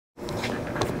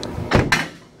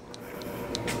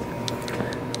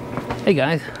Hey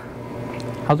guys,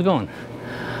 how's it going?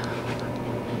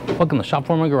 Welcome to Shop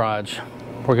Foreman Garage.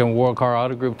 Working with World Car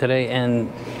Auto Group today,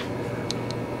 and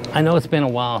I know it's been a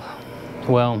while.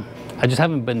 Well, I just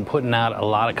haven't been putting out a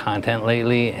lot of content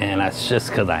lately, and that's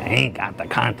just because I ain't got the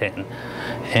content,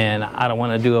 and I don't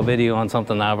want to do a video on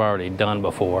something that I've already done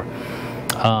before.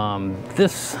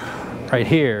 This right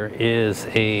here is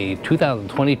a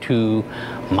 2022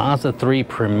 Mazda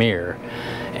Premiere.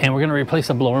 And we're going to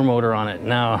replace a blower motor on it.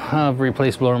 Now, I've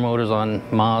replaced blower motors on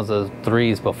Mazda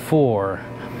 3s before,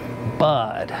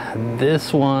 but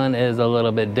this one is a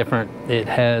little bit different. It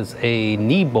has a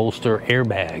knee bolster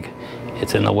airbag.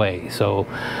 It's in the way. So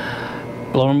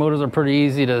blower motors are pretty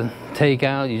easy to take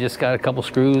out. You just got a couple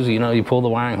screws, you know, you pull the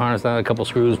wiring harness out, a couple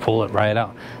screws, pull it right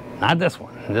out. Not this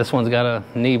one. This one's got a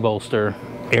knee bolster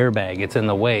airbag. It's in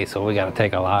the way, so we got to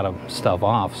take a lot of stuff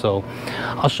off. So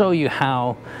I'll show you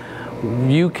how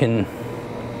you can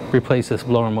replace this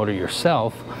blower motor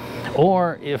yourself,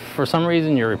 or if for some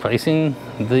reason you're replacing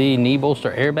the knee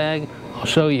bolster airbag, I'll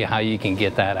show you how you can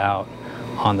get that out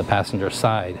on the passenger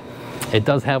side. It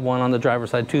does have one on the driver's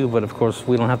side too, but of course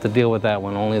we don't have to deal with that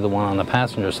one, only the one on the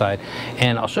passenger side.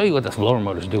 And I'll show you what this blower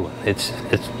motor is doing. It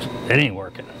ain't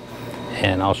working,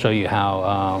 and I'll show you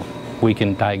how we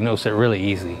can diagnose it really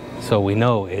easy, so we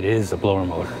know it is a blower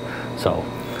motor. So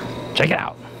check it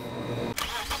out.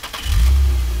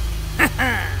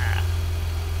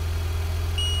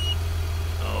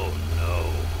 Oh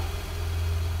no.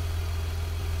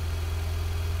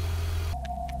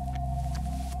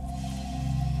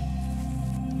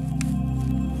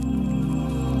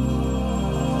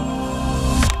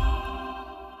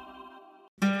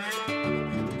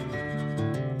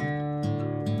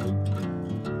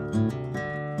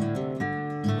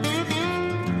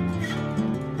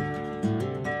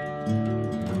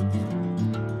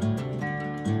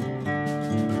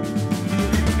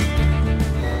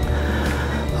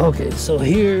 Okay, so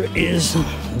here is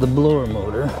the blower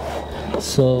motor.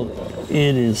 So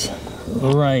it is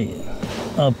right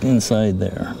up inside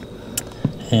there.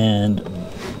 And I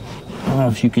don't know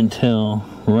if you can tell,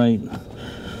 right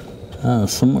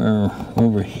somewhere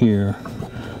over here.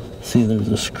 See, there's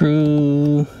a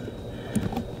screw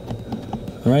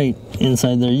right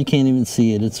inside there. You can't even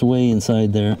see it. It's way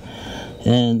inside there.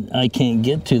 And I can't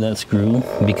get to that screw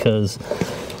because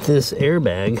this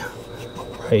airbag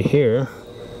right here,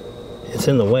 it's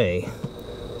in the way,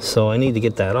 so I need to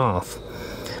get that off.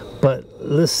 But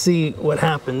let's see what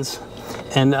happens.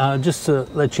 And just to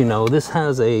let you know, this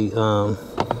has a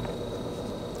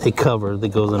cover that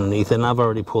goes underneath, and I've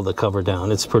already pulled the cover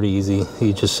down. It's pretty easy.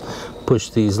 You just push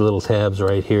these little tabs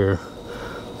right here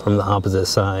from the opposite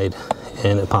side,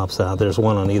 and it pops out. There's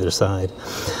one on either side.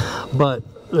 But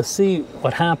let's see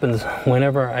what happens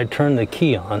whenever I turn the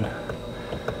key on.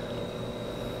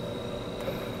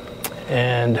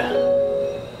 And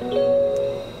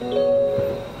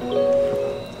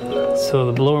so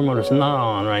the blower motor's not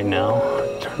on right now.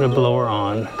 Turn the blower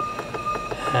on,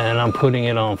 and I'm putting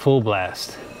it on full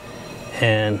blast.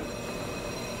 And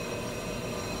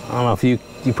I don't know if you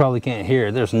probably can't hear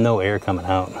it. There's no air coming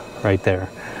out right there.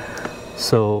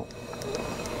 So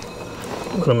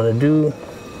what I'm gonna do,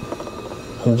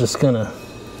 I'm just gonna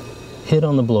hit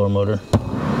on the blower motor.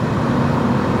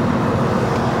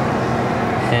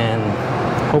 And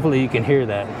hopefully you can hear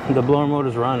that. The blower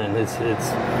motor's running. It's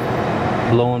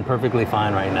blowing perfectly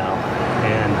fine right now.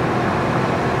 And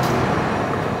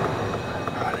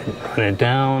run it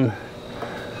down,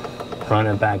 run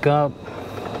it back up,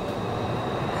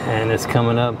 and it's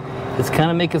coming up. It's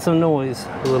kind of making some noise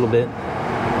a little bit.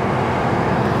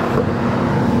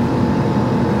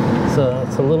 So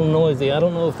it's a little noisy. I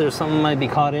don't know if there's something might be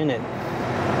caught in it.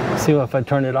 See if I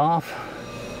turn it off,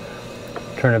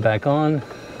 turn it back on.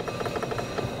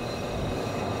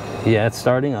 Yeah, it's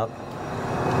starting up.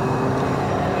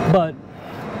 But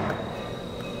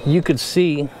you could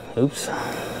see, oops.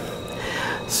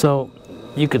 So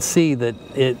you could see that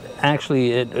it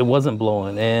actually, it wasn't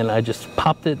blowing, and I just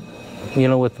popped it, you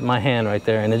know, with my hand right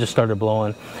there, and it just started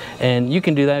blowing. And you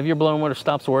can do that. If your blower motor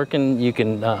stops working, you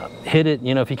can hit it,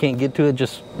 you know, if you can't get to it,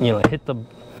 just, you know, hit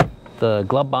the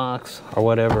glove box or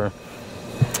whatever,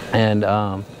 and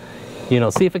you know,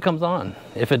 see if it comes on.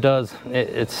 If it does,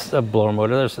 it's a blower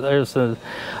motor. There's an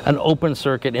open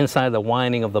circuit inside the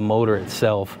winding of the motor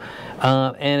itself,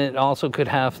 and it also could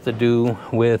have to do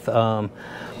with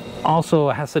also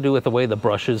has to do with the way the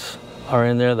brushes are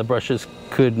in there. The brushes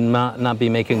could not be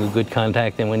making a good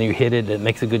contact, and when you hit it, it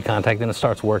makes a good contact and it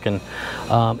starts working.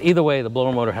 Either way, the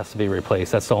blower motor has to be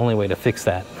replaced. That's the only way to fix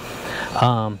that.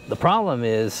 The problem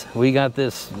is we got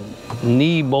this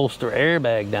knee bolster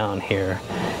airbag down here,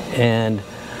 and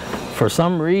For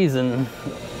some reason,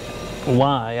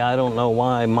 I don't know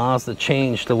why, Mazda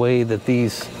changed the way that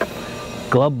these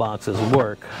glove boxes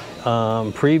work.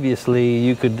 Previously,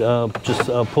 you could just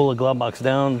pull a glove box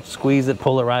down, squeeze it,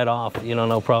 pull it right off, you know,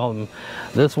 no problem.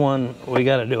 This one, we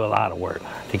got to do a lot of work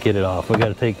to get it off. We got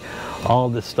to take all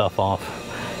this stuff off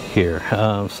here.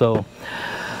 So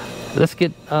let's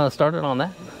get started on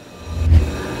that.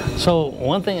 So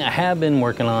one thing I have been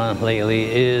working on lately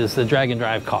is the drag and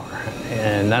drive car,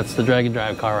 and that's the drag and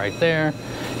drive car right there.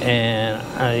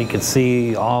 And you can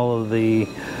see all of the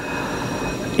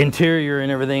interior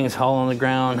and everything is all on the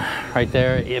ground right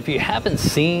there. If you haven't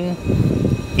seen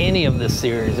any of this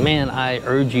series, man, I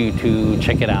urge you to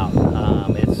check it out.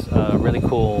 It's really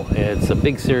cool. It's a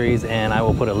big series, and I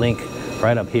will put a link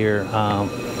right up here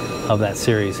of that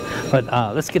series. But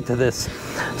let's get to this.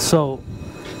 So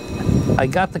I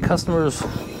got the customer's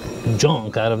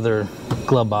junk out of their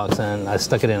glove box and I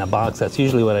stuck it in a box. That's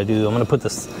usually what I do. I'm going to put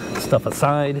this stuff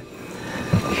aside.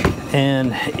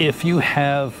 And if you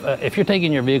have, if you're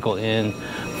taking your vehicle in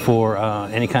for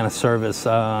any kind of service,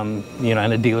 you know,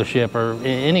 in a dealership or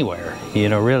anywhere, you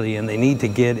know, really, and they need to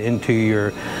get into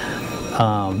your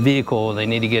vehicle, they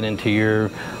need to get into your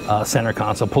center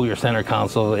console, pull your center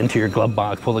console into your glove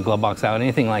box, pull the glove box out,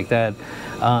 anything like that,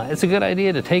 it's a good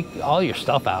idea to take all your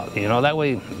stuff out, you know, that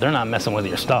way they're not messing with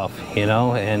your stuff, you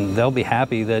know, and they'll be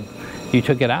happy that you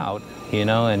took it out, you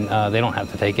know, and they don't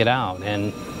have to take it out,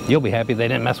 and you'll be happy they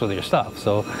didn't mess with your stuff.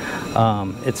 So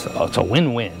it's a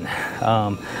win-win.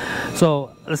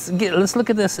 So let's look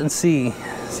at this and see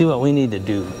what we need to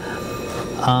do.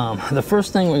 The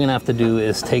first thing we're gonna have to do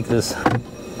is take this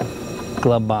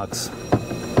glove box,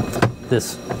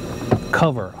 this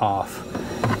cover off.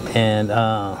 And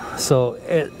so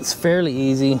it's fairly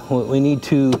easy. We need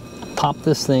to pop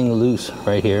this thing loose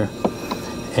right here.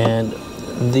 And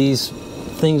these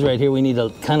things right here, we need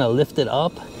to kind of lift it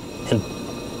up and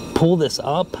pull this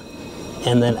up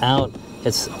and then out.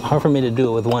 It's hard for me to do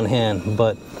it with one hand,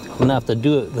 but I'm gonna have to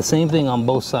do it the same thing on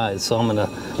both sides. So I'm gonna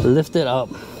lift it up,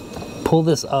 pull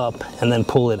this up, and then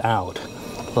pull it out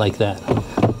like that.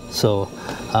 So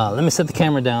let me set the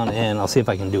camera down and I'll see if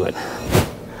I can do it.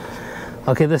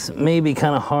 Okay, this may be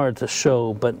kind of hard to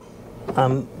show, but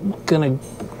I'm gonna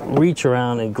reach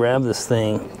around and grab this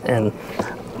thing and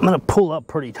I'm gonna pull up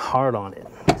pretty hard on it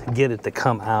to get it to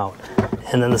come out.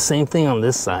 And then the same thing on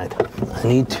this side. I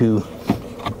need to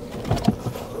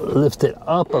lift it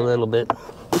up a little bit,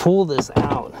 pull this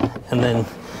out, and then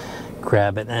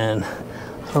grab it. And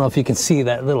I don't know if you can see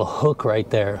that little hook right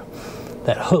there.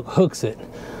 That hook hooks it.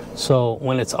 So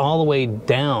when it's all the way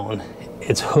down,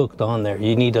 it's hooked on there.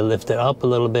 You need to lift it up a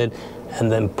little bit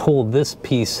and then pull this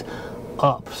piece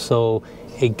up so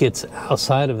it gets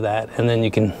outside of that, and then you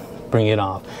can bring it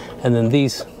off. And then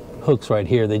these hooks right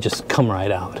here, they just come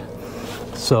right out.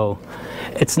 So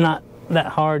it's not that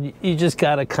hard. You just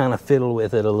gotta kind of fiddle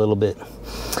with it a little bit.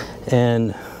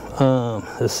 And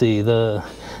let's see, the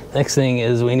next thing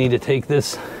is we need to take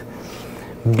this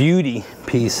beauty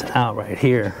piece out right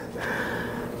here.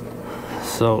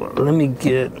 So let me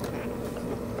get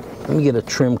a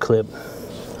trim clip,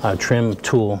 a trim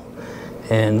tool,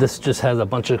 and this just has a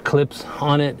bunch of clips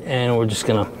on it, and we're just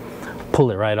gonna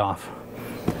pull it right off.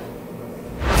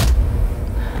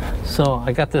 So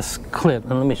I got this clip,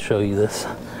 and let me show you this.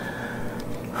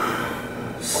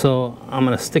 So I'm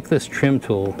gonna stick this trim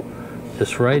tool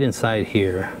just right inside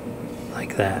here,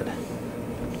 like that.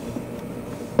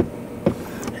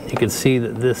 And you can see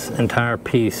that this entire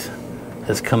piece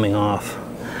is coming off.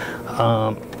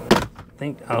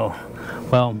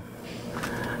 Well,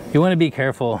 you want to be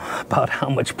careful about how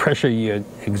much pressure you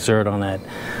exert on that.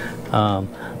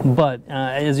 But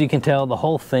as you can tell, the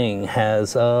whole thing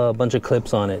has a bunch of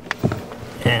clips on it,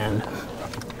 and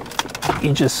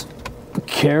you just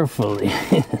carefully,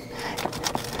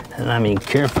 and I mean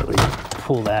carefully,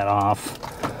 pull that off.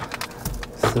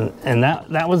 So, and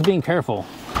that was being careful.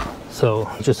 So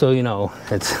just so you know,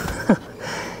 it's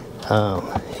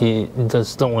you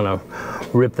just don't want to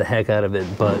rip the heck out of it.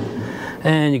 But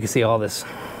and you can see all this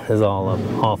is all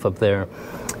off up there,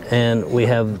 and we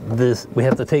have this. We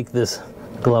have to take this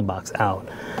glove box out.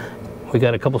 We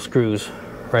got a couple screws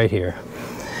right here.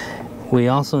 We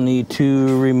also need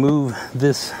to remove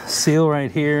this seal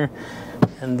right here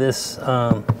and this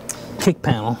kick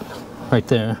panel right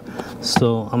there.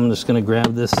 So I'm just going to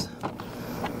grab this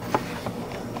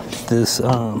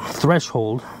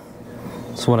threshold.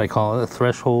 That's what I call it, a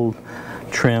threshold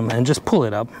trim, and just pull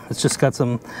it up. It's just got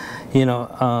some, you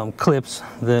know, clips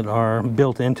that are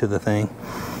built into the thing.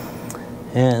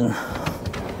 And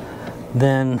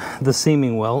then the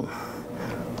seaming welt.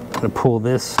 I'm going to pull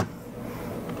this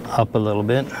up a little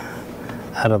bit,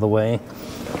 out of the way.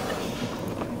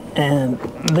 And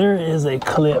there is a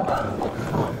clip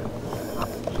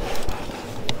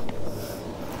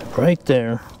right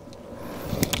there.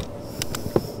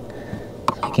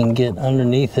 I can get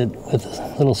underneath it with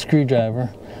a little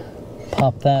screwdriver,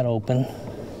 pop that open.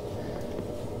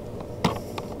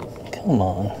 Come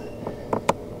on,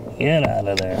 get out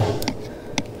of there.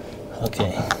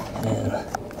 Okay, and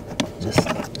just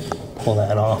pull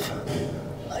that off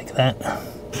like that.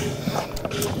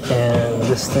 And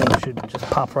this thing should just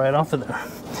pop right off of there.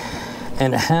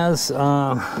 And it has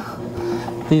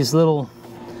these little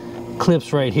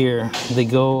clips right here. They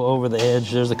go over the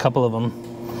edge. There's a couple of them.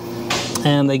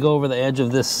 And they go over the edge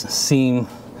of this seam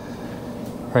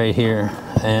right here.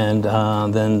 And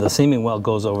then the seaming weld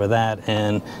goes over that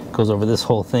and goes over this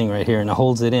whole thing right here, and it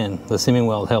holds it in. The seaming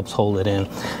weld helps hold it in.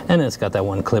 And it's got that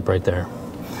one clip right there.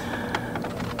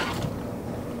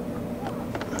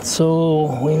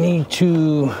 So we need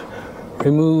to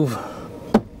remove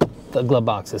the glove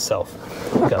box itself.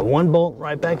 We've got one bolt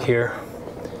right back here,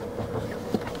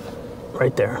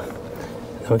 right there.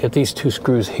 And we got these two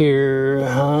screws here.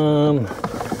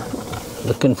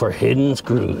 Looking for hidden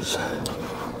screws.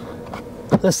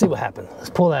 Let's see what happens. Let's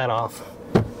pull that off,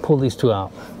 pull these two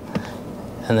out,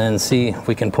 and then see if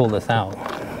we can pull this out.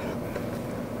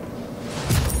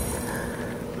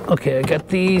 Okay, I got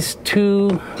these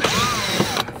two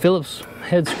Phillips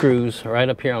head screws right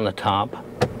up here on the top.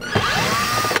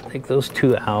 Take those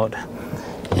two out,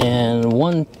 and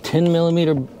one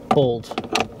 10mm bolt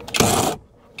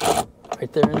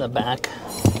right there in the back.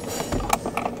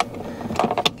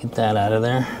 Get that out of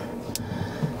there.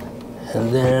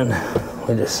 And then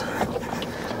we just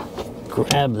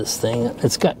grab this thing.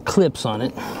 It's got clips on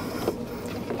it.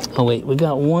 Oh wait, we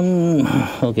got one,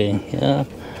 okay, yeah.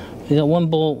 We got one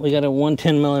bolt, we got a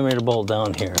 10mm bolt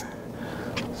down here.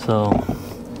 So,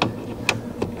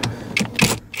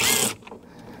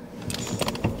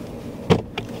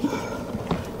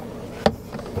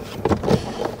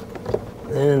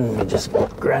 then we just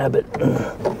grab it and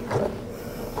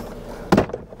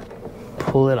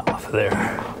pull it off of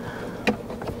there.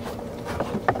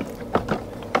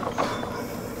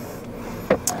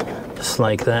 Just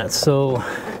like that. So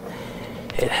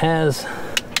it has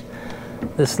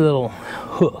this little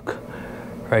hook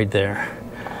right there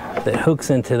that hooks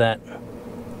into that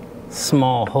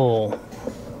small hole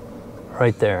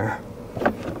right there,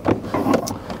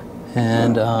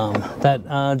 and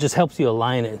that just helps you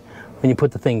align it when you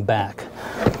put the thing back.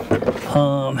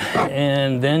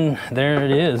 And then there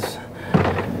it is.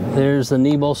 There's the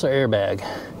knee bolster airbag.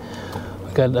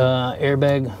 We've got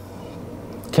airbag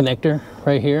connector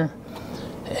right here,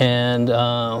 and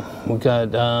we've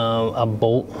got a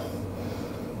bolt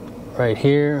right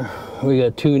here. We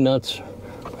got two nuts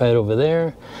right over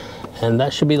there, and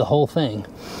that should be the whole thing.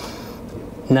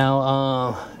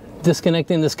 Now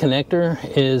disconnecting this connector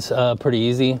is pretty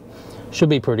easy. Should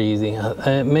be pretty easy.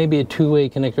 Maybe a two-way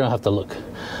connector, I'll have to look.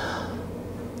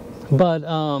 But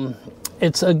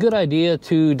it's a good idea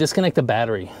to disconnect the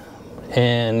battery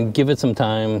and give it some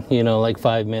time, you know, like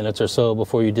 5 minutes or so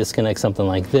before you disconnect something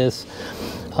like this.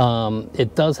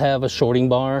 It does have a shorting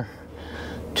bar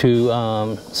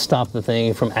to stop the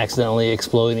thing from accidentally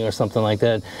exploding or something like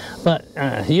that, but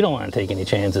you don't want to take any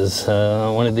chances.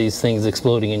 One of these things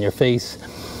exploding in your face,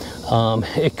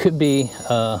 it could be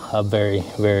a very,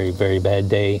 very, very bad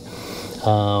day.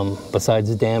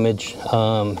 Besides damage,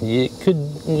 you could,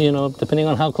 you know, depending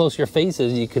on how close your face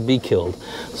is, you could be killed.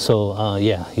 So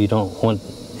yeah, you don't want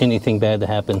anything bad to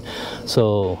happen.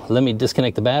 So let me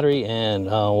disconnect the battery, and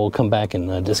we'll come back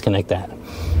and disconnect that.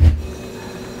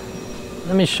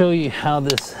 Let me show you how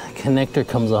this connector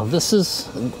comes off. This is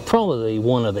probably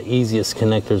one of the easiest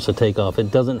connectors to take off.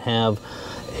 It doesn't have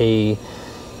a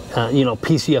you know,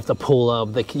 piece you have to pull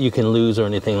up that you can lose or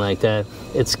anything like that.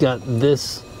 It's got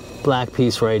this black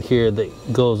piece right here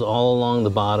that goes all along the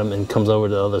bottom and comes over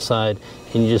to the other side,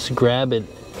 and you just grab it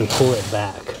and pull it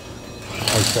back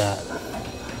like that.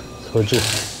 So it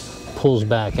just pulls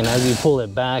back, and as you pull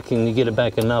it back and you get it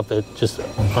back enough, it just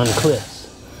unclips.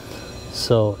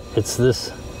 So it's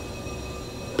this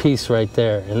piece right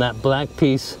there, and that black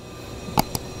piece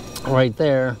right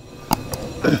there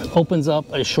opens up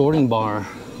a shorting bar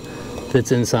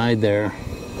that's inside there.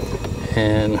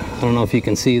 And I don't know if you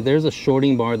can see, there's a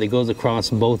shorting bar that goes across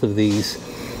both of these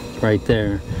right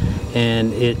there,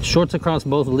 and it shorts across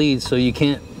both leads, so you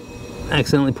can't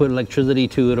accidentally put electricity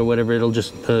to it or whatever. It'll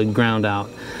just ground out,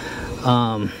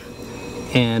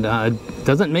 and it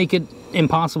doesn't make it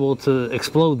impossible to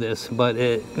explode this, but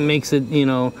it makes it, you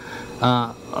know,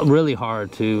 really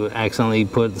hard to accidentally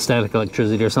put static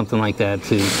electricity or something like that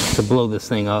to blow this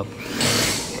thing up.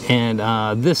 And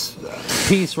this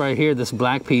piece right here, this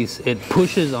black piece, it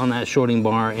pushes on that shorting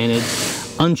bar and it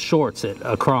unshorts it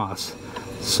across.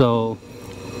 So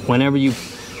whenever you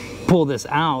pull this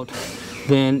out,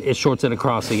 then it shorts it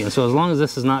across again. So as long as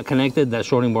this is not connected, that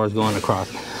shorting bar is going across.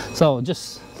 So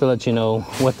just to let you know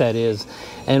what that is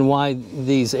and why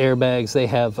these airbags, they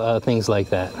have things like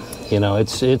that. You know,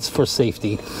 it's for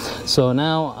safety. So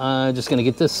now I'm just gonna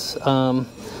get this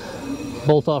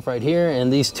bolt off right here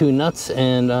and these two nuts,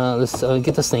 and let's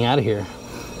get this thing out of here.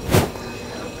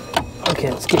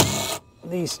 Okay, let's get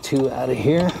these two out of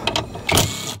here.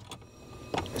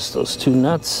 Just those two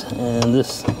nuts and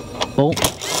this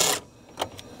bolt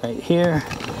right here,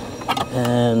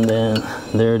 and then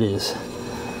there it is.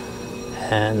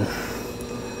 And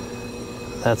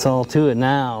that's all to it.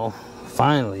 Now,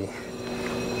 finally,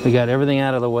 we got everything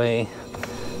out of the way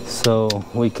so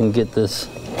we can get this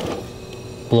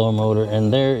blower motor.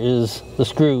 And there is the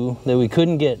screw that we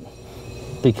couldn't get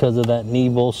because of that knee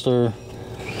bolster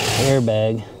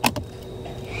airbag.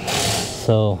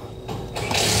 So,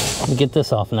 let me get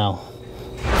this off now.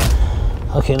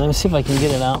 Okay, let me see if I can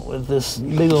get it out with this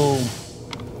big old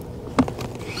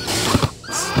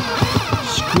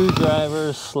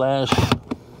screwdriver slash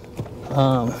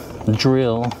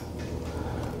drill.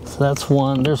 So that's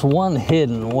one. There's one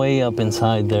hidden way up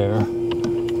inside there. So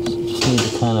just need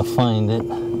to kind of find it.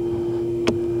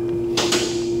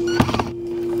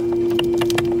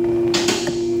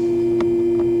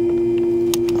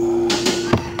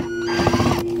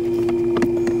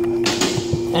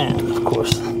 And of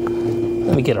course,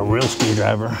 let me get a real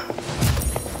screwdriver.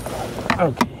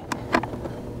 Okay.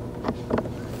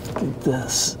 Get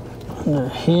this under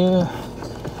here.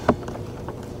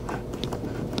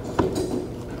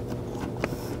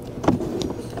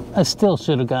 I still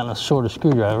should have gotten a shorter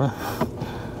screwdriver.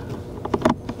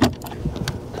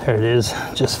 There it is,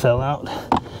 just fell out.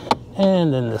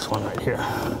 And then this one right here.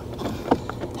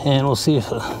 And we'll see if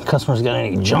the customer's got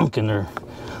any junk in their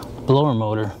blower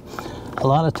motor. A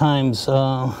lot of times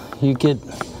you get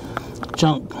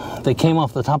junk that came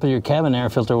off the top of your cabin air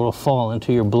filter will fall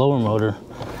into your blower motor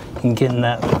and get in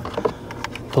that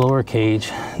blower cage.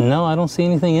 No, I don't see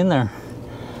anything in there.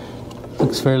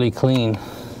 Looks fairly clean.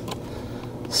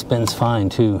 Spins fine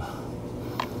too.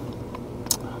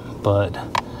 But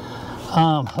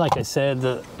like I said,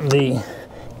 the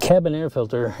cabin air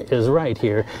filter is right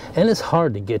here, and it's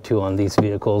hard to get to on these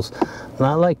vehicles.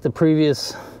 Not like the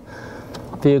previous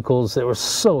vehicles that were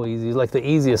so easy, like the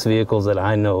easiest vehicles that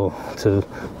I know to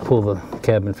pull the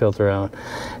cabin filter out.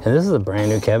 And this is a brand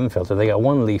new cabin filter. They got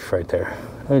one leaf right there.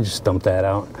 Let me just dump that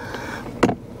out.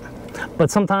 But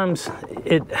sometimes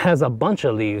it has a bunch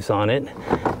of leaves on it,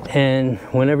 and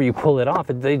whenever you pull it off,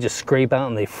 they just scrape out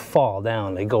and they fall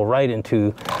down. They go right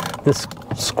into this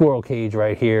squirrel cage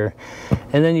right here.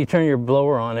 And then you turn your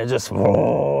blower on, it's just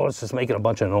making a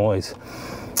bunch of noise.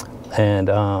 And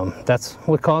that's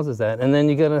what causes that. And then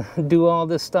you gotta do all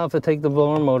this stuff to take the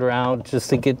blower motor out just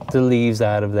to get the leaves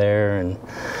out of there,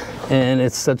 and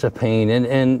it's such a pain.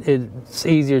 And it's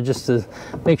easier just to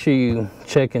make sure you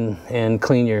check and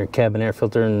clean your cabin air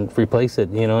filter and replace it,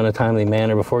 you know, in a timely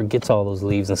manner before it gets all those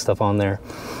leaves and stuff on there.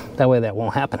 That way that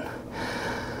won't happen.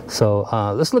 So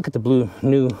let's look at the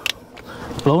new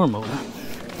blower motor.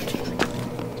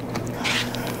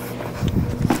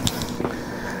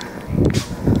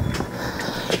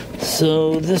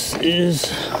 So this is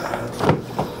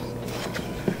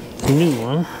the new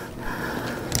one.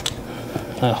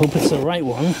 I hope it's the right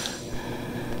one.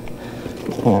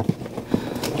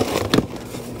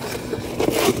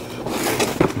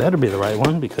 Better be the right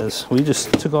one, because we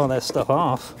just took all that stuff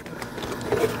off.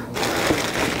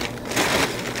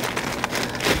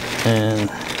 And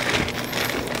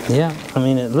yeah, I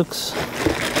mean, it looks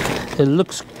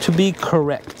to be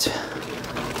correct.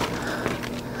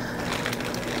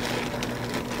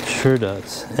 Sure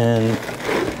does. And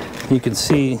you can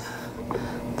see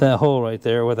that hole right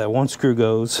there where that one screw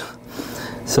goes.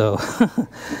 So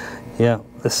yeah,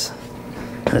 let's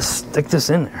stick this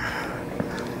in there.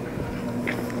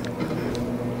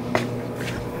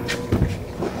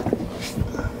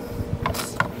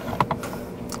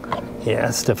 Yeah,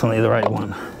 it's definitely the right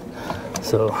one.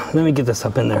 So let me get this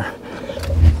up in there.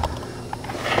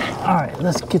 All right,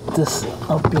 let's get this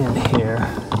up in here.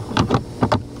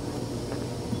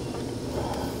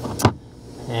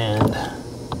 And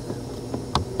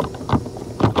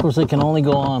of course it can only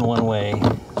go on one way,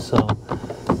 so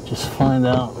just find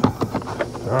out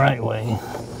the right way,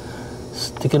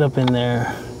 stick it up in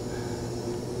there,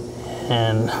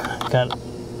 and got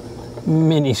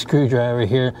mini screwdriver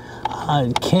here.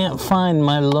 I can't find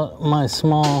my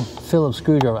small Phillips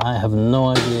screwdriver. I have no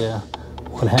idea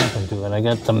what happened to it. I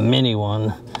got the mini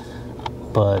one,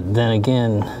 but then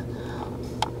again,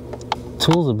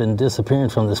 tools have been disappearing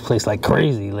from this place like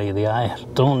crazy lately. I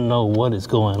don't know what is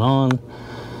going on.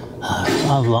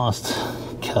 I've lost,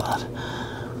 God,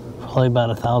 probably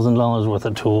about $1,000 worth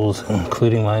of tools,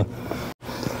 including my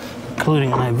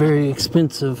very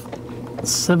expensive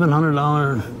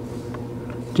 $700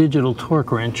 digital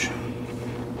torque wrench,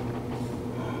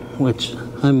 which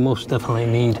I most definitely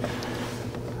need.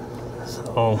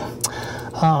 So,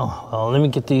 oh well, let me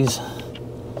get these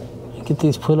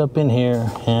put up in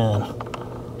here and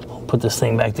I'll put this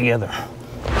thing back together.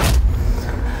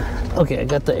 Okay, I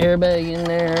got the airbag in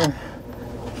there.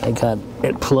 I got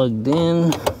it plugged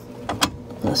in.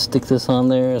 Let's stick this on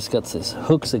there. It's got these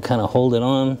hooks that kind of hold it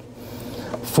on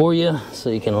for you so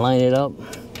you can line it up.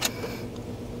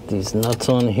 These nuts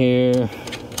on here.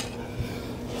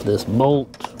 This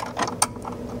bolt.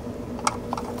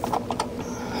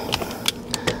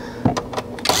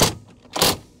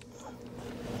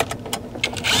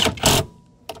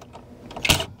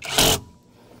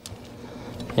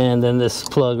 And then this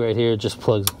plug right here just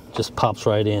pops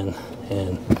right in,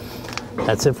 and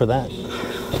that's it for that.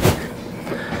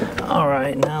 All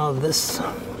right, now this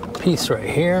piece right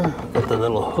here, got the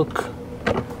little hook,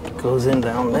 goes in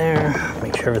down there.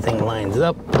 Make sure everything lines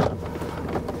up.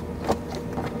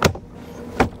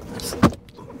 Just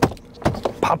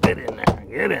pop it in there,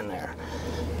 get in there.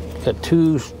 Got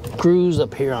 2 screws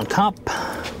up here on top.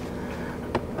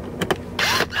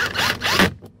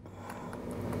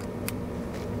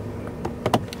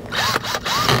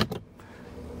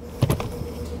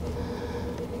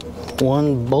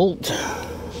 One bolt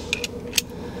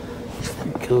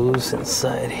goes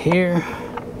inside here.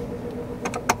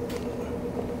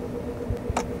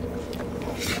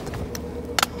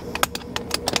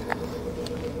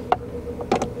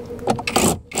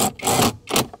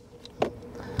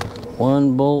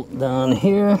 One bolt down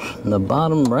here in the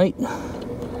bottom right.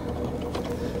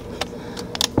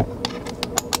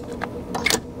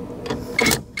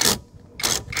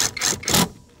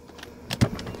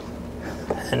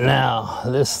 And now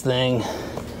this thing,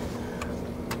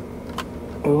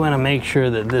 we want to make sure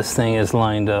that this thing is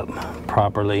lined up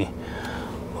properly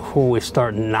before we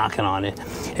start knocking on it.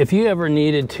 If you ever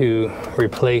needed to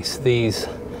replace these,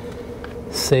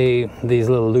 say these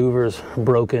little louvers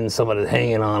broken, somebody's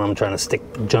hanging on them trying to stick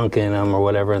junk in them or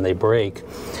whatever, and they break,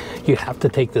 you have to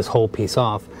take this whole piece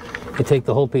off. You take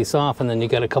the whole piece off and then you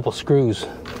got a couple screws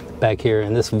back here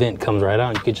and this vent comes right out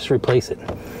and you can just replace it.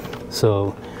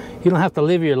 So you don't have to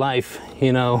live your life,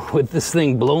 you know, with this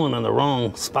thing blowing on the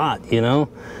wrong spot, you know?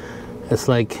 It's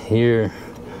like you're,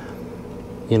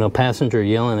 you know, passenger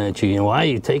yelling at you, you know, why are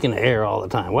you taking the air all the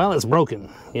time? Well, it's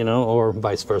broken, you know, or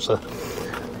vice versa.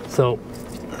 So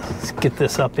let's get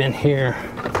this up in here.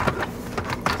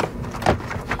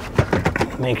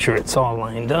 Make sure it's all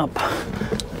lined up,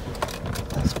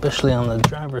 especially on the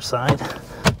driver's side.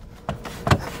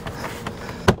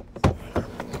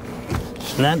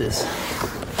 And that is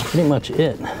pretty much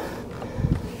it.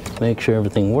 Make sure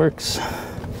everything works.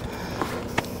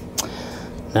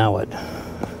 Now what?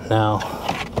 Now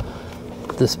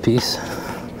this piece.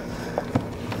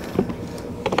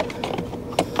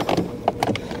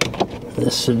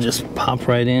 This should just pop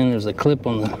right in. There's a clip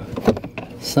on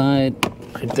the side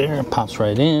right there. It pops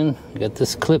right in. You got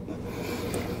this clip.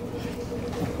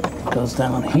 Goes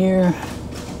down here.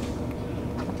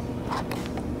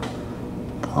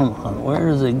 Come on, where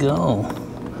does it go?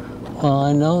 Well,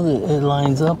 I know that it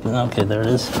lines up, and okay, there it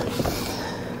is.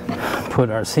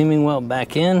 Put our seaming welt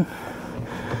back in.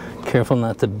 Careful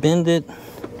not to bend it.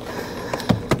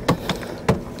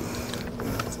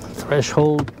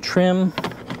 Threshold trim.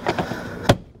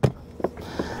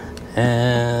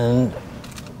 And,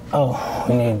 oh,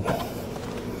 we need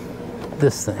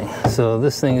this thing. So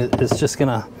this thing is just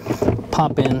gonna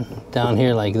pop in down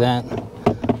here like that.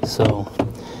 So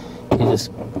you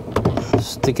just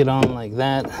stick it on like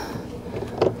that.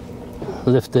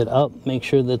 Lift it up, make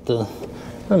sure that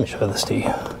let me show this to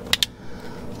you.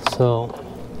 So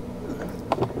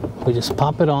we just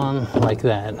pop it on like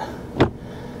that,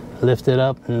 lift it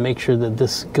up and make sure that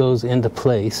this goes into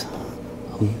place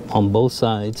on both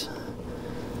sides,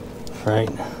 right?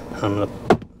 I'm gonna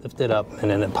lift it up and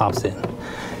then it pops in.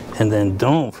 And then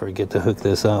don't forget to hook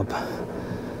this up.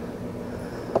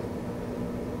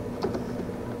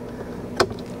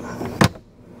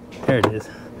 There it is.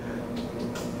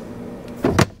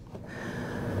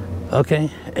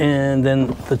 Okay, and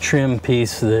then the trim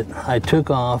piece that I took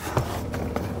off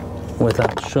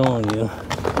without showing you.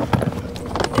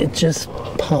 It just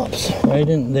pops right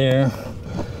in there.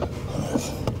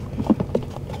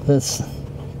 This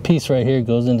piece right here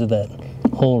goes into that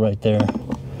hole right there.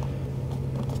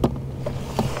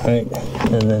 Right,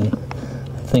 and then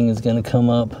the thing is going to come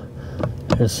up.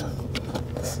 There's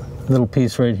this little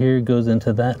piece right here goes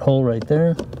into that hole right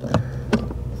there.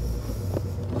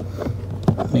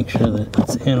 Make sure that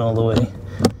it's in all the way,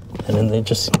 and then they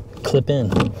just clip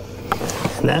in.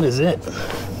 And that is it.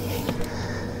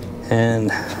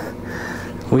 And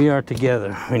we are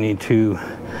together. We need to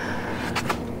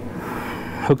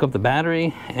hook up the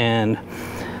battery and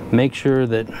make sure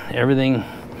that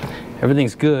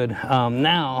everything's good.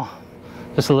 Now,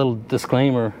 just a little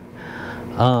disclaimer.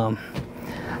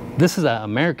 This is an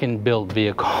American-built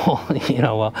vehicle. You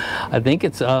know, I think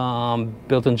it's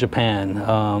built in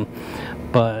Japan,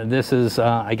 but this is,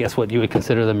 I guess, what you would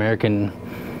consider the American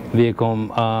vehicle.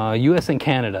 U.S. and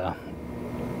Canada,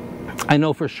 I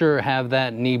know for sure, have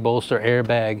that knee bolster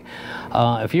airbag.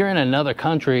 If you're in another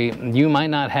country, you might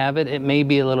not have it. It may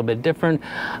be a little bit different.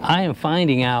 I am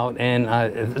finding out, and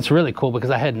it's really cool because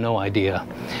I had no idea,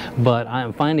 but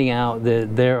I'm finding out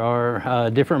that there are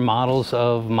different models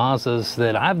of Mazdas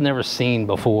that I've never seen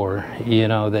before, you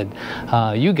know,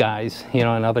 that you guys, you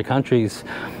know, in other countries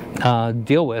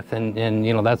deal with, and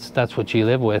you know, that's what you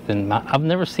live with, and I've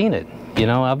never seen it. You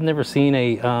know, I've never seen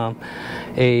a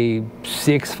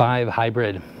 6.5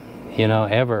 hybrid, you know,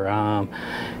 ever.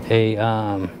 A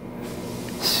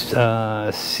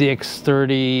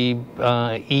 630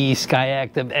 E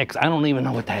Skyactiv X. I don't even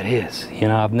know what that is. You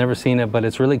know, I've never seen it, but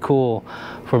it's really cool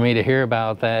for me to hear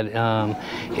about that.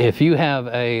 If you have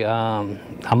a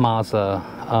Mazda,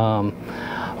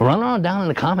 run on down in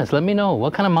the comments. Let me know,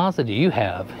 what kind of Mazda do you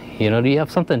have? You know, do you have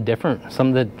something different,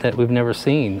 something that we've never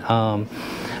seen?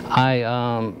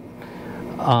 I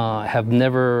have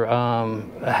never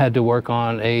had to work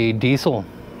on a diesel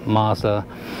Mazda,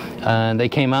 and they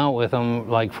came out with them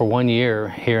like for 1 year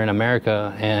here in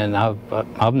America, and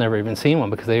I've never even seen one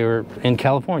because they were in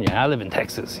California. I live in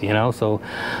Texas, you know, so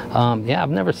yeah,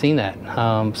 I've never seen that.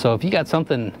 So if you got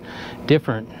something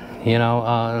different, you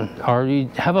know, or you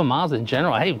have a Mazda in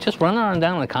general, hey, just run on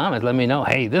down in the comments. Let me know,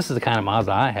 hey, this is the kind of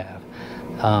Mazda I have.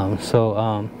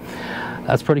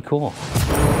 That's pretty cool.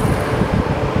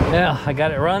 Yeah, I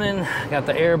got it running, got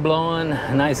the air blowing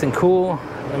nice and cool.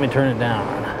 Let me turn it down.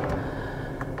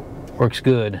 Works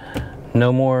good.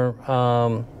 No more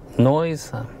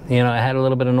noise. You know, I had a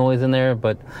little bit of noise in there,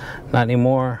 but not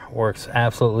anymore. Works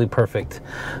absolutely perfect.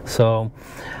 So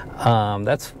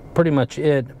that's pretty much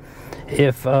it.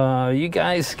 If you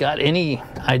guys got any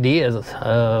ideas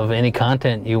of any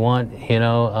content you want, you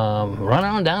know, run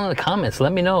on down in the comments.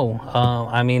 Let me know.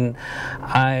 I mean,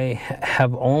 I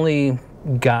have only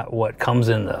got what comes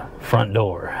in the front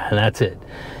door, and that's it.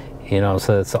 You know,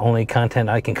 so it's the only content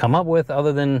I can come up with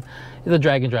other than the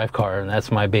drag and drive car, and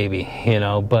that's my baby, you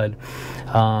know. But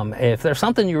if there's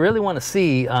something you really want to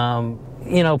see, you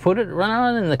know, run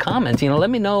on in the comments, you know,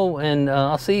 let me know, and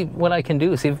I'll see what I can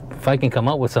do, see if I can come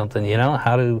up with something, you know,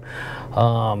 how to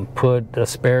put a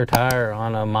spare tire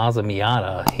on a Mazda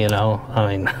Miata, you know. I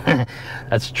mean,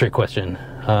 that's a trick question,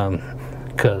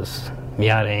 because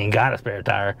Miata ain't got a spare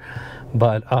tire.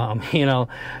 But you know,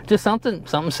 just something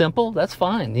simple, that's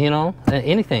fine, you know.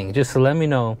 Anything, just let me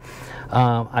know.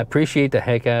 I appreciate the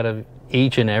heck out of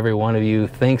each and every one of you.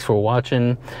 Thanks for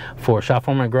watching for Shop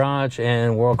Foreman Garage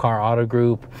and World Car Auto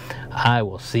Group. I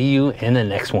will see you in the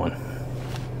next one.